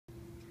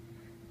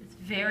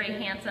very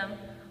handsome,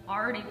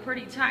 already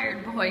pretty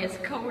tired boy is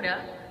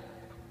Koda.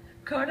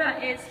 Koda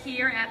is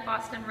here at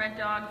Boston Red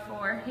Dog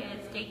for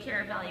his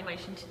daycare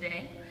evaluation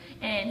today,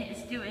 and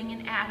is doing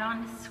an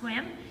add-on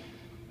swim.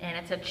 And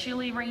it's a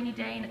chilly, rainy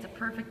day, and it's a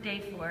perfect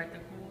day for it.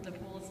 The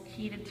pool is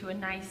heated to a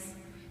nice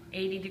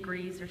 80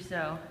 degrees or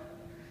so.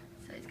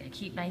 So he's gonna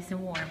keep nice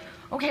and warm.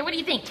 Okay, what do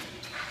you think?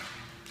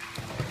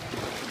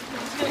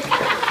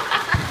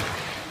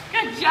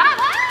 Good job!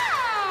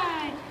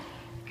 Hi!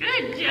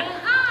 Good job!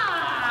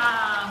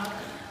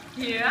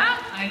 Yeah,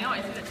 I know,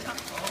 I see the top.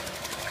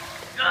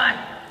 Good.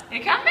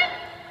 You coming?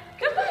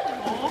 Come on.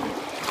 Oh.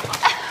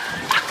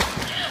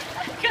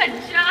 Good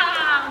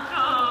job,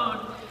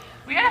 Code.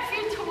 We had a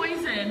few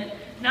toys in.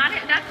 Not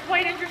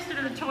quite interested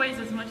in the toys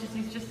as much as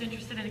he's just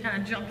interested in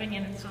kind of jumping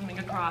in and swimming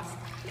across.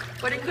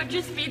 But it could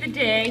just be the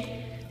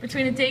day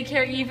between a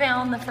daycare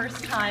eval and the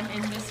first time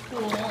in this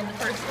pool and the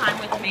first time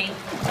with me.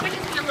 Could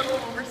just be a little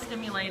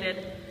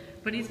overstimulated,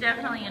 but he's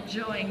definitely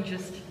enjoying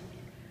just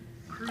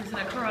cruising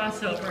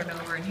across over and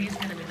over, and he's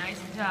gonna be nice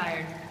and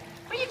tired.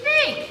 What do you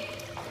think?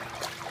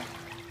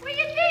 What do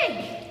you think?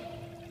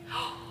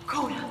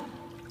 Koda!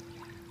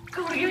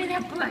 Koda, give me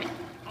that butt.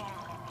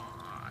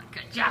 Oh,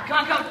 good job. Come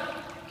on, Koda.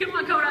 Come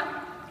on, Koda.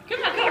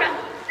 Come on, Koda.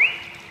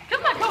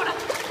 Come on, Koda.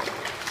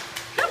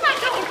 Come on,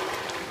 Koda.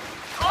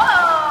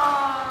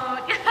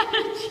 Oh,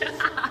 good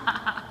job.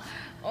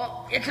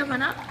 Oh, you're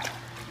coming up.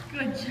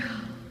 Good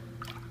job.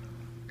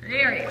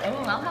 There you go.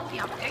 Oh, I'll help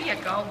you out. There you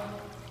go.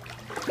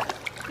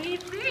 What do you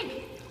think?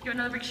 You want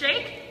another big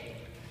shake?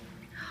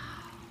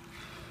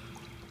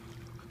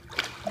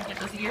 Can I get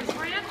those ears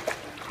for you?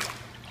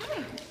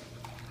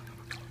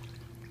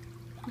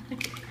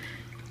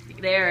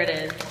 There it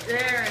is.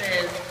 There it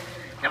is.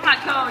 Come on,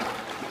 Code.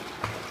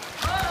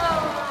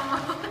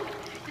 Oh!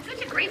 It's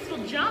such a graceful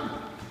jump.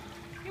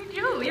 You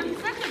do. You have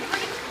such a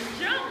graceful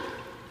jump.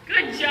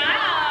 Good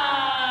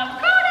job,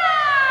 Koda!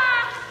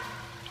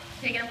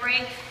 Taking a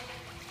break.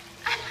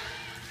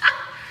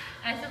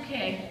 That's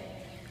okay.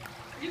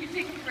 You can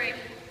take a break.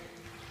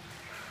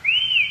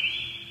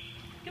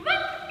 Come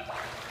on.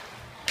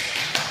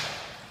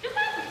 Come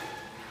on.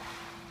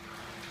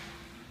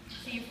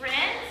 See your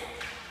friends?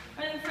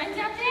 Are there friends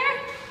out there?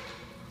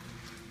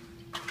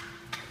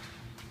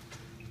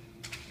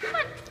 Come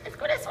on, let's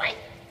go this way.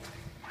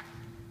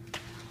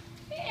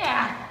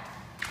 Yeah.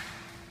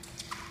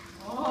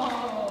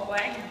 Oh,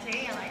 wagging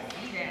tail, I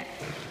see that.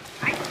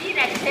 I see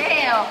that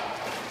tail.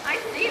 I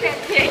see that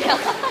tail.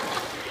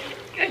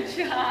 Good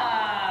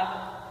job.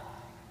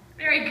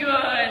 Very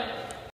good.